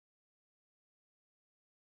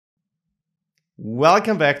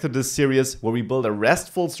Welcome back to this series where we build a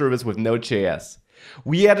RESTful service with Node.js.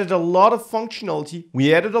 We added a lot of functionality,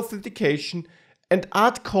 we added authentication, and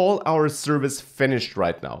I'd call our service finished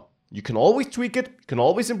right now. You can always tweak it, you can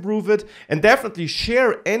always improve it, and definitely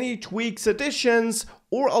share any tweaks, additions,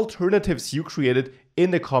 or alternatives you created in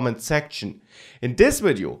the comment section. In this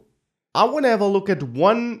video, I want to have a look at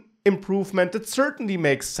one improvement that certainly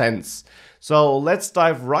makes sense. So let's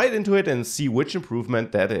dive right into it and see which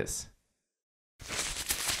improvement that is.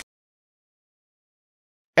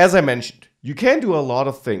 As I mentioned, you can do a lot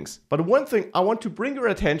of things, but one thing I want to bring your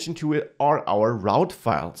attention to are our route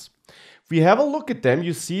files. If we have a look at them,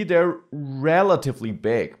 you see they're relatively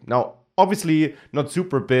big. Now, obviously not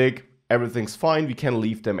super big, everything's fine, we can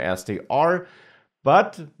leave them as they are,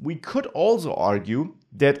 but we could also argue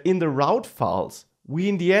that in the route files, we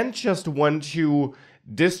in the end just want to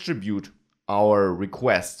distribute our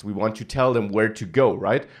requests. We want to tell them where to go,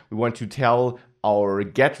 right? We want to tell our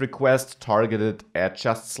GET request targeted at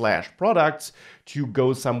just /products to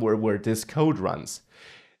go somewhere where this code runs.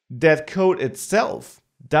 That code itself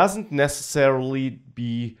doesn't necessarily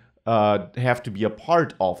have to be a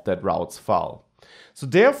part of that routes file. So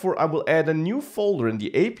therefore, I will add a new folder in the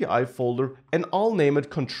API folder and I'll name it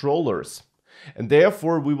controllers. And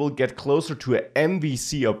therefore, we will get closer to an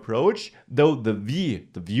MVC approach, though the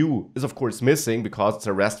view, is of course missing because it's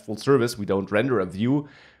a RESTful service. We don't render a view.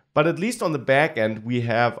 But at least on the back end, we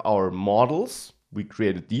have our models. We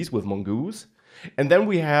created these with Mongoose. And then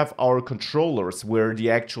we have our controllers where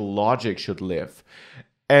the actual logic should live.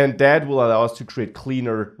 And that will allow us to create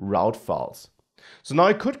cleaner route files. So now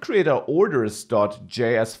I could create an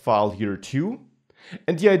orders.js file here too.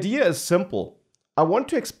 And the idea is simple. I want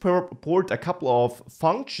to export a couple of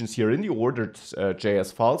functions here in the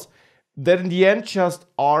orders.js files that in the end just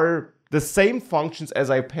are the same functions as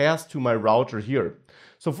I pass to my router here.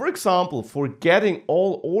 So for example, for getting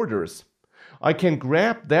all orders, I can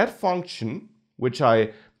grab that function, which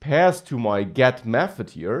I pass to my get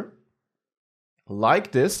method here,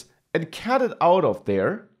 like this, and cut it out of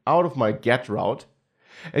there, out of my get route,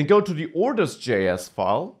 and go to the orders.js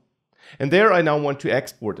file, and there I now want to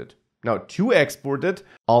export it. Now to export it,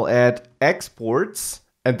 I'll add exports,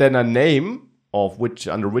 and then a name of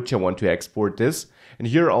under which I want to export this, and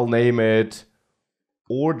here I'll name it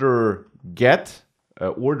orders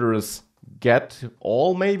get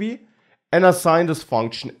all maybe, and assign this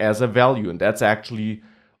function as a value. And that's actually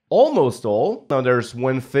almost all. Now there's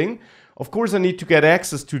one thing. Of course, I need to get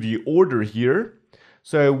access to the order here.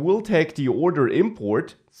 So I will take the order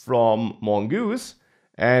import from Mongoose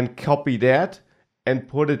and copy that and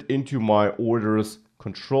put it into my orders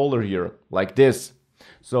controller here like this,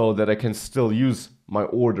 so that I can still use my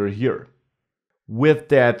order here. With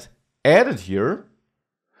that added here,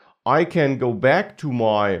 I can go back to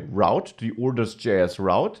my route, the orders.js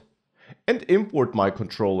route, and import my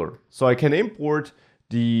controller. So I can import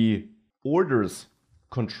the orders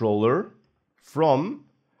controller from,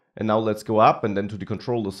 and now let's go up and then to the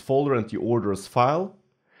controllers folder and the orders file.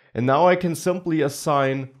 And now I can simply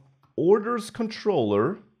assign orders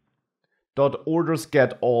controller dot orders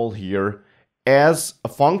get all here as a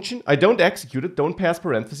function. I don't execute it, don't pass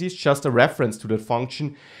parentheses, just a reference to that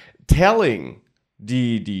function, telling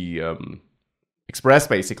the express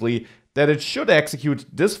basically that it should execute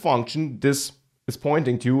this function this is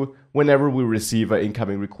pointing to whenever we receive an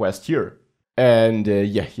incoming request here. And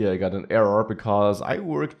yeah, here I got an error because I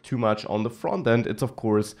worked too much on the front end. It's of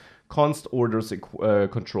course const orders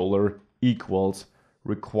controller equals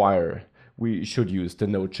require. We should use the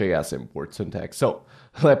Node.js import syntax. So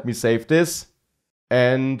let me save this.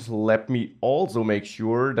 And let me also make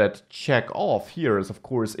sure that check off here is of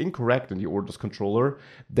course incorrect in the orders controller.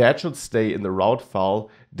 That should stay in the route file.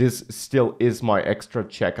 This still is my extra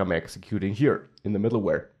check I'm executing here in the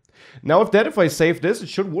middleware. Now if I save this, it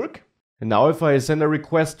should work. And now if I send a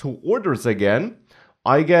request to orders again,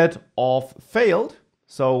 I get auth failed.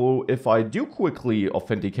 So if I do quickly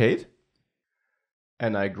authenticate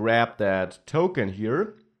and I grab that token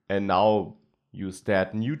here and now use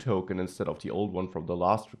that new token instead of the old one from the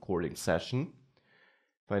last recording session.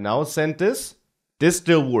 If I now send this, this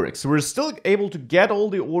still works. So we're still able to get all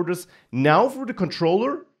the orders. Now for the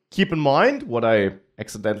controller, keep in mind what I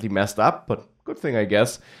accidentally messed up, but good thing I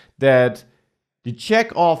guess, that the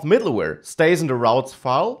Check Off Middleware stays in the routes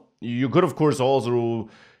file. You could of course also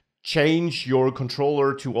change your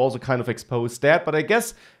controller to also kind of expose that, but I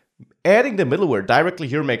guess adding the middleware directly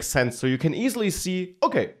here makes sense, so you can easily see,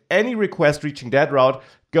 okay, any request reaching that route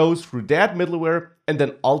goes through that middleware and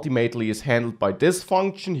then ultimately is handled by this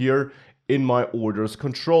function here in my orders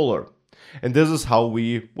controller. And this is how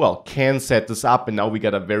we, well, can set this up, and now we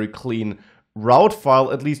get a very clean route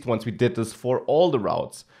file, at least once we did this for all the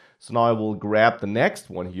routes. So now I will grab the next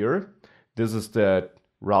one here. This is the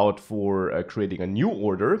route for creating a new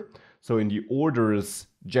order. So in the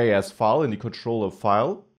orders.js file, in the controller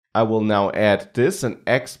file, I will now add this and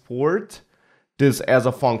export this as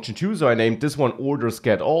a function too. So I named this one orders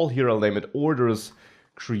get all. Here I'll name it orders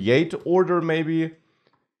create order maybe.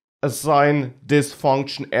 Assign this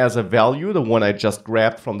function as a value, the one I just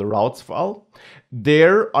grabbed from the routes file.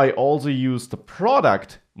 There I also use the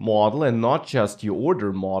product model and not just the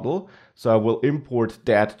order model. So I will import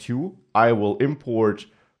that too. I will import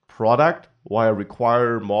product via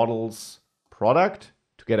require models product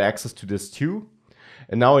to get access to this too.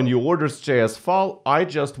 And now in the orders.js file, I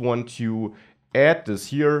just want to add this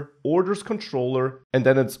here, orders controller, and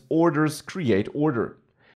then it's orders create order.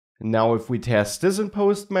 Now if we test this in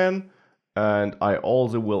Postman, and I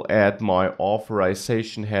also will add my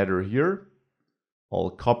authorization header here.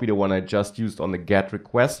 I'll copy the one I just used on the get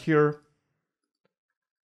request here.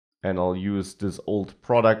 And I'll use this old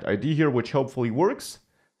product ID here, which hopefully works.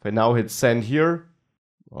 If I now hit send here,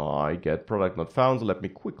 I get product not found. So let me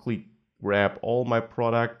quickly grab all my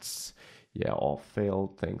products. Yeah, all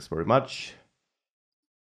failed. Thanks very much.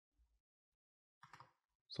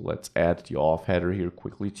 So let's add the auth header here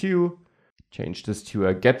quickly too. Change this to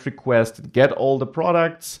a get request and get all the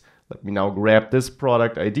products. Let me now grab this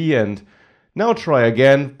product ID and now try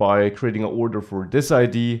again by creating an order for this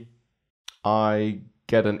ID. I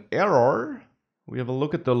get an error. We have a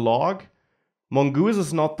look at the log. Mongoose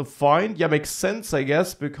is not defined. Yeah, makes sense, I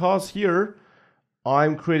guess, because here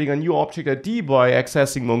I'm creating a new object ID by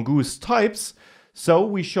accessing Mongoose types. So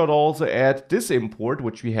we should also add this import,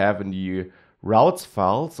 which we have in the routes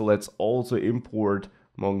file. So let's also import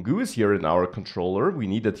Mongoose here in our controller. We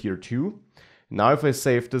need it here too. Now if I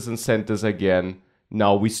save this and send this again,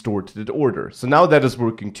 now we stored the order. So now that is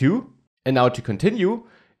working too. And now to continue,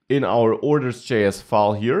 in our orders.js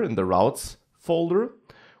file here in the routes folder,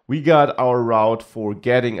 we got our route for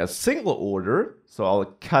getting a single order. So I'll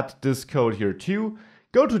cut this code here too,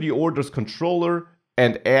 go to the orders controller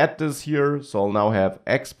and add this here. So I'll now have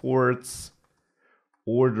exports,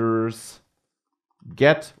 orders,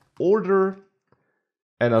 get order,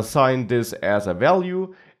 and assign this as a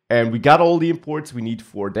value. And we got all the imports we need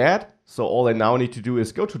for that. So all I now need to do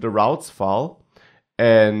is go to the routes file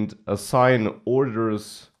and assign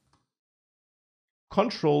orders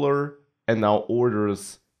controller and now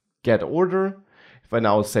orders get order. If I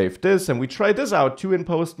now save this and we try this out too in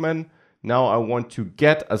Postman, now I want to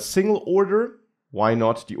get a single order. Why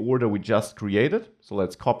not the order we just created? So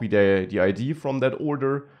let's copy the ID from that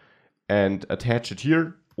order and attach it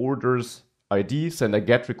here, orders ID, send a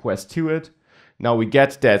get request to it. Now we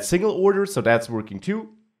get that single order, so that's working too.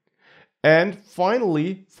 And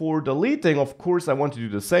finally, for deleting, of course, I want to do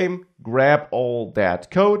the same. Grab all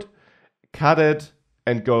that code, cut it,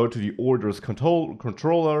 and go to the orders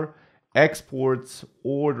controller, exports,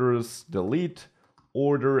 orders, delete,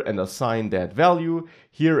 order, and assign that value.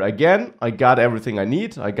 Here again, I got everything I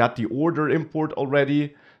need. I got the order import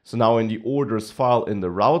already. So now in the orders file in the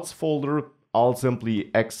routes folder, I'll simply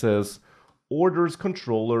access orders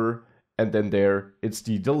controller, and then there it's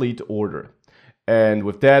the delete order. And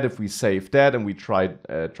with that, if we save that and we try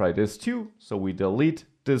this too, so we delete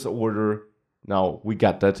this order, now we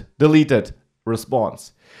got that deleted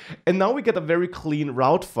response. And now we get a very clean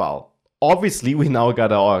route file. Obviously, we now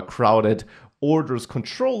got our crowded orders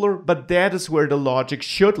controller, but that is where the logic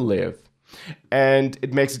should live. And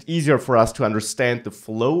it makes it easier for us to understand the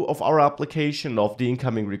flow of our application, of the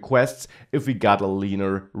incoming requests, if we got a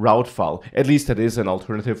leaner route file. At least that is an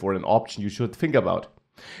alternative or an option you should think about.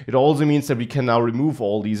 It also means that we can now remove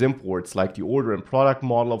all these imports, like the order and product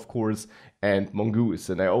model, of course, and Mongoose.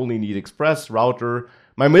 And I only need Express, router,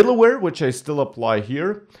 my middleware, which I still apply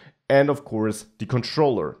here, and of course, the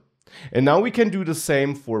controller. And now we can do the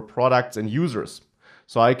same for products and users.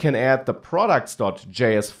 So I can add the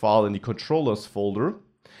products.js file in the controllers folder,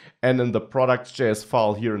 and in the products.js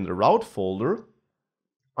file here in the route folder,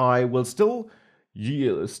 I will still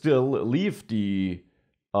leave the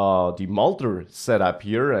multer setup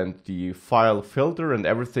here and the file filter and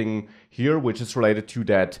everything here, which is related to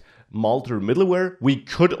that multer middleware. We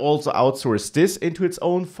could also outsource this into its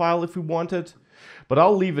own file if we wanted, but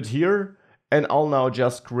I'll leave it here, and I'll now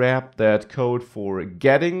just grab that code for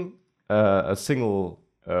getting a single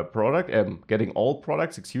product, getting all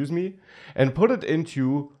products, excuse me, and put it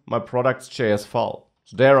into my products.js file.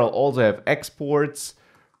 So there I'll also have exports,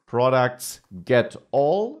 products, get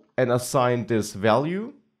all, and assign this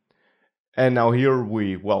value. And now here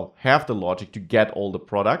we, have the logic to get all the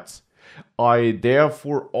products. I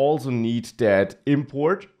therefore also need that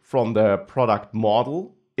import from the product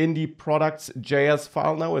model in the products.js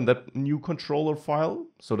file now, in that new controller file,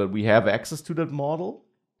 so that we have access to that model.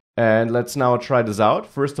 And let's now try this out.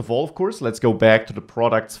 First of all, of course, let's go back to the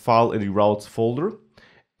products file in the routes folder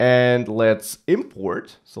and let's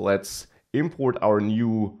import. So let's import our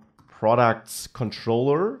new products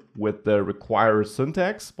controller with the require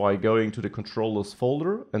syntax by going to the controllers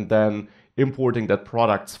folder and then importing that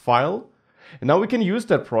products file. And now we can use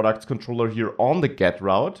that products controller here on the get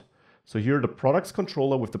route. So here the products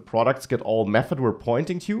controller with the products get all method we're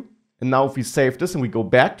pointing to. And now if we save this and we go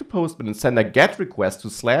back to Postman and send a get request to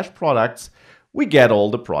 /products, we get all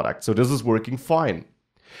the products. So this is working fine.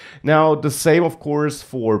 Now the same, of course,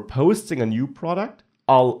 for posting a new product.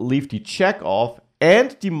 I'll leave the check off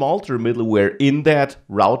and the multer middleware in that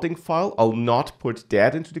routing file. I'll not put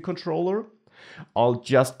that into the controller. I'll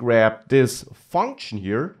just grab this function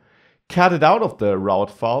here, cut it out of the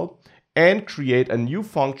route file, and create a new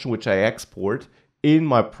function which I export in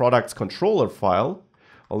my products controller file.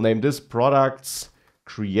 I'll name this products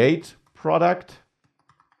create product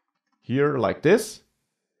here like this.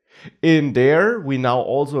 In there, we now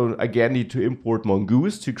also again need to import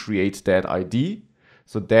Mongoose to create that ID.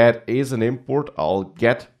 So that is an import I'll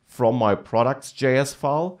get from my products.js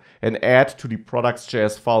file and add to the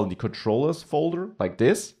products.js file in the controllers folder like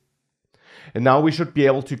this. And now we should be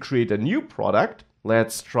able to create a new product.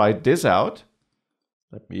 Let's try this out.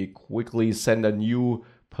 Let me quickly send a new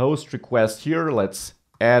post request here. Let's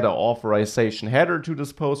add an authorization header to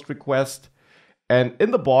this post request. And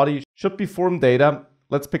in the body should be form data.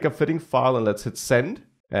 Let's pick a fitting file and let's hit send.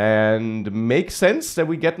 And makes sense that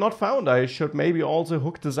we get not found. I should maybe also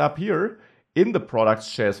hook this up here in the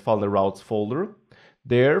products.js file in the routes folder.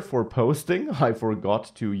 There for posting, I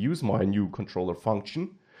forgot to use my new controller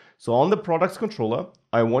function. So on the products controller,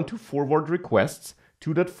 I want to forward requests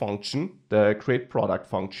to that function, the create product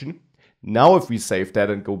function. Now if we save that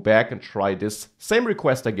and go back and try this same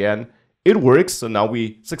request again, it works. So now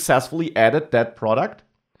we successfully added that product.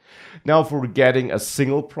 Now for getting a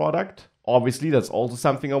single product, obviously that's also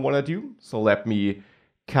something I want to do. So let me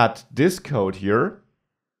cut this code here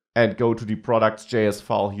and go to the products.js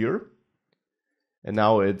file here. And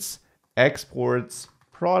now it's exports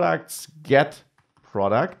products get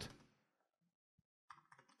product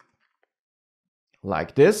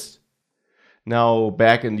like this. Now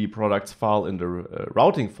back in the products file in the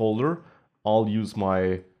routing folder, I'll use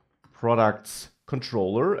my products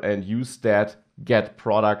controller and use that get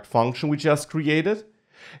product function we just created.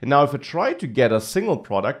 And now if I try to get a single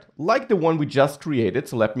product like the one we just created,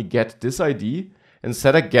 so let me get this ID and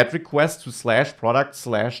set a get request to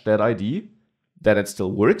 /product/that ID, then it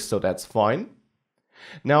still works, so that's fine.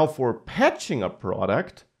 Now for patching a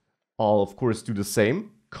product, I'll of course do the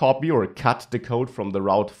same, copy or cut the code from the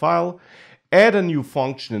route file, add a new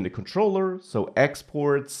function in the controller, so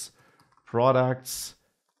exports products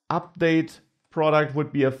update product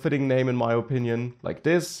would be a fitting name in my opinion, like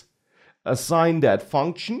this. Assign that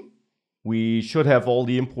function. We should have all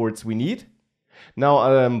the imports we need.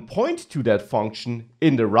 Now point to that function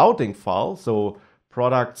in the routing file. So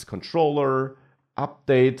products controller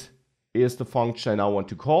update is the function I now want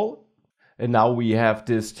to call. And now we have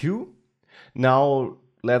this too. Now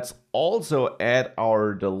let's also add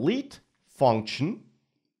our delete function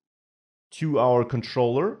to our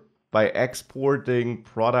controller by exporting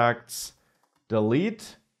products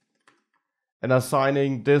delete and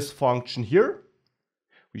assigning this function here.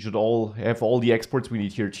 We should all have all the exports we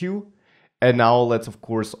need here too. And now let's of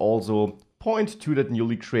course also point to that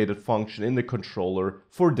newly created function in the controller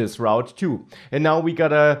for this route too. And now we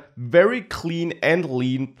got a very clean and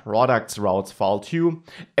lean products routes file too.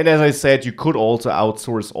 And as I said, you could also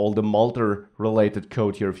outsource all the multer related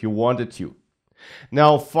code here if you wanted to.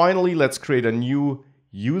 Now finally, let's create a new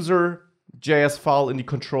user.js file in the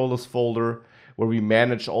controllers folder where we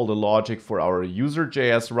manage all the logic for our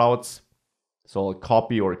user.js routes. So I'll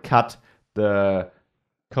copy or cut the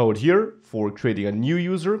code here for creating a new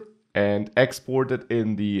user and export it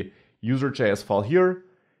in the user.js file here.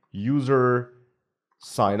 User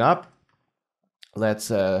sign up. Let's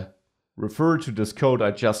refer to this code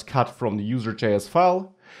I just cut from the user.js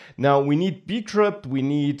file. Now we need bcrypt, we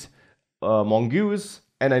need Mongoose,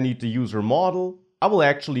 and I need the user model. I will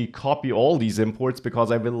actually copy all these imports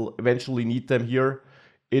because I will eventually need them here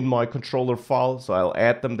in my controller file, so I'll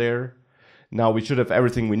add them there. Now we should have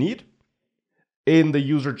everything we need. In the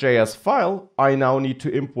user.js file, I now need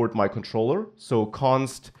to import my controller. So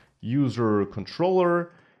const user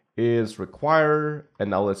controller is require,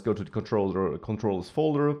 and now let's go to the controllers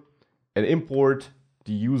folder and import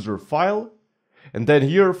the user file. And then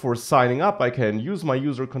here for signing up, I can use my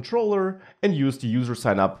user controller and use the user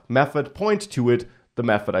sign up method, point to it, the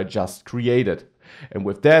method I just created. And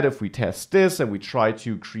with that, if we test this and we try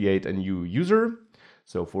to create a new user,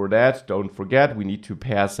 so for that, don't forget, we need to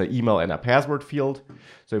pass an email and a password field.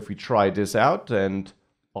 So if we try this out and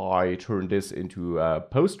I turn this into a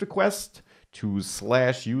post request to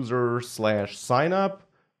 /user/signup,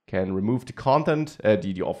 can remove the content,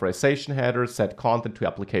 the authorization header, set content to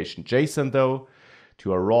application JSON though,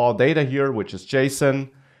 to a raw data here, which is JSON,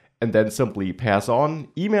 and then simply pass on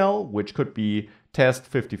email, which could be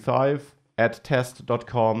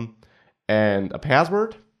test55@test.com, and a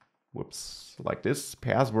password, whoops, like this,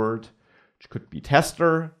 password, which could be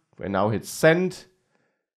tester, and now hit send.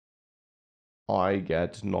 I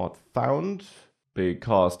get not found,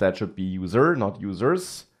 because that should be user, not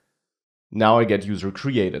users. Now I get user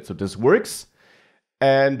created, so this works.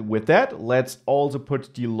 And with that, let's also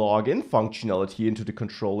put the login functionality into the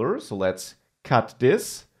controller. So let's cut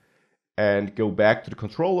this and go back to the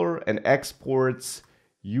controller and exports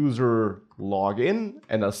user login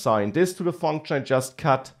and assign this to the function I just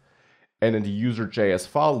cut. And in the user.js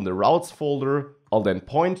file in the routes folder, I'll then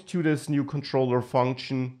point to this new controller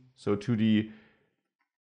function. So to the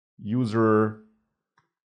user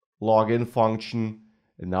login function.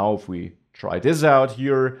 And now if we try this out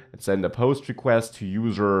here and send a post request to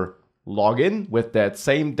user login with that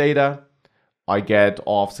same data, I get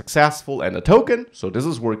auth successful and a token. So this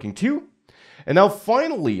is working too. And now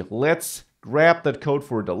finally, let's grab that code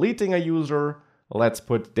for deleting a user. Let's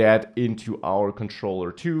put that into our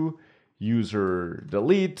controller too. User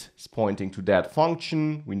delete is pointing to that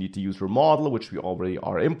function. We need the user model, which we already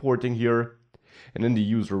are importing here. And in the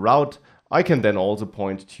user route, I can then also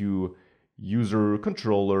point to user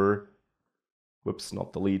controller, whoops,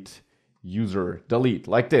 not delete, user delete,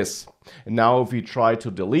 like this. And now if we try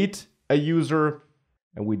to delete a user,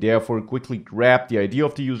 and we therefore quickly grab the ID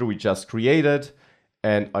of the user we just created,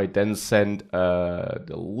 and I then send a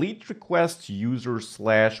delete request to user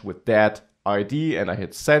 / with that ID, and I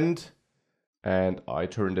hit send, and I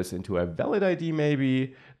turn this into a valid ID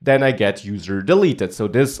maybe, then I get user deleted. So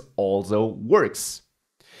this also works.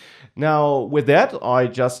 Now with that, I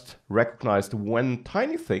just recognized one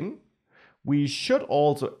tiny thing. We should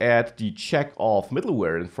also add the Check Off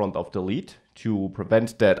Middleware in front of delete to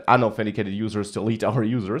prevent that unauthenticated users delete our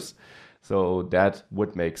users. So that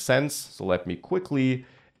would make sense. So let me quickly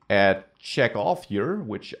add Check Off here,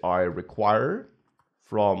 which I require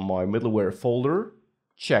from my middleware folder,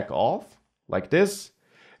 Check Off, like this.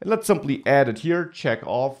 And let's simply add it here, Check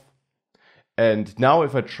Off. And now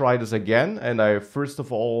if I try this again, and I first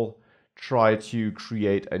of all try to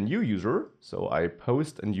create a new user. So I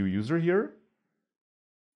post a new user here.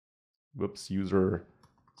 Whoops, user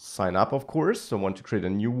sign up, of course. So I want to create a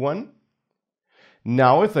new one.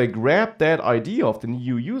 Now if I grab that ID of the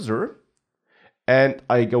new user and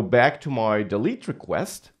I go back to my delete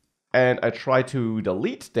request and I try to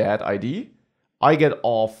delete that ID, I get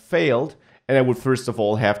auth failed. And I would first of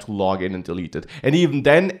all have to log in and delete it. And even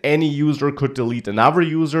then, any user could delete another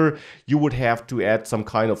user. You would have to add some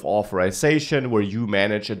kind of authorization where you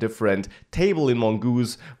manage a different table in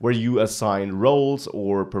Mongoose where you assign roles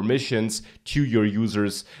or permissions to your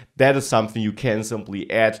users. That is something you can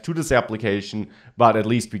simply add to this application, but at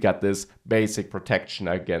least we got this basic protection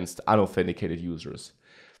against unauthenticated users.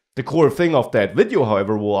 The core thing of that video,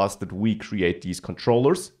 however, was that we create these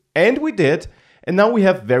controllers, and we did. And now we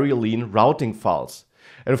have very lean routing files.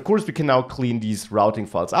 And of course, we can now clean these routing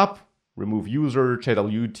files up, remove user,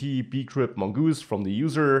 JWT, bcrypt, mongoose from the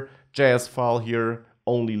user.js file here,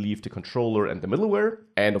 only leave the controller and the middleware,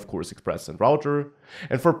 and of course, express and router.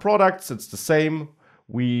 And for products, it's the same.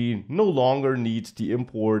 We no longer need the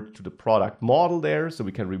import to the product model there, so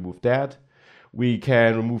we can remove that. We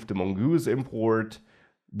can remove the mongoose import.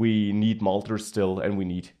 We need Malter still, and we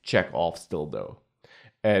need check off still though.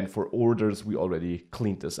 And for orders, we already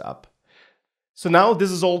cleaned this up. So now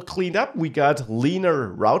this is all cleaned up. We got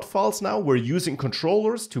leaner route files now. We're using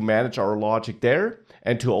controllers to manage our logic there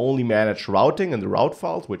and to only manage routing in the route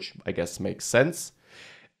files, which I guess makes sense.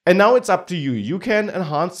 And now it's up to you. You can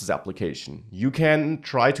enhance this application. You can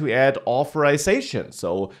try to add authorization.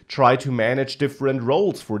 So try to manage different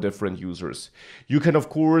roles for different users. You can, of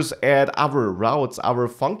course, add other routes, other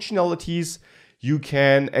functionalities. You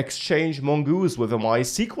can exchange Mongoose with a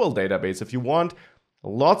MySQL database if you want.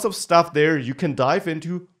 Lots of stuff there you can dive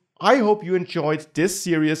into. I hope you enjoyed this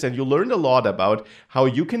series and you learned a lot about how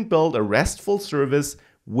you can build a RESTful service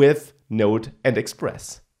with Node and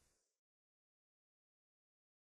Express.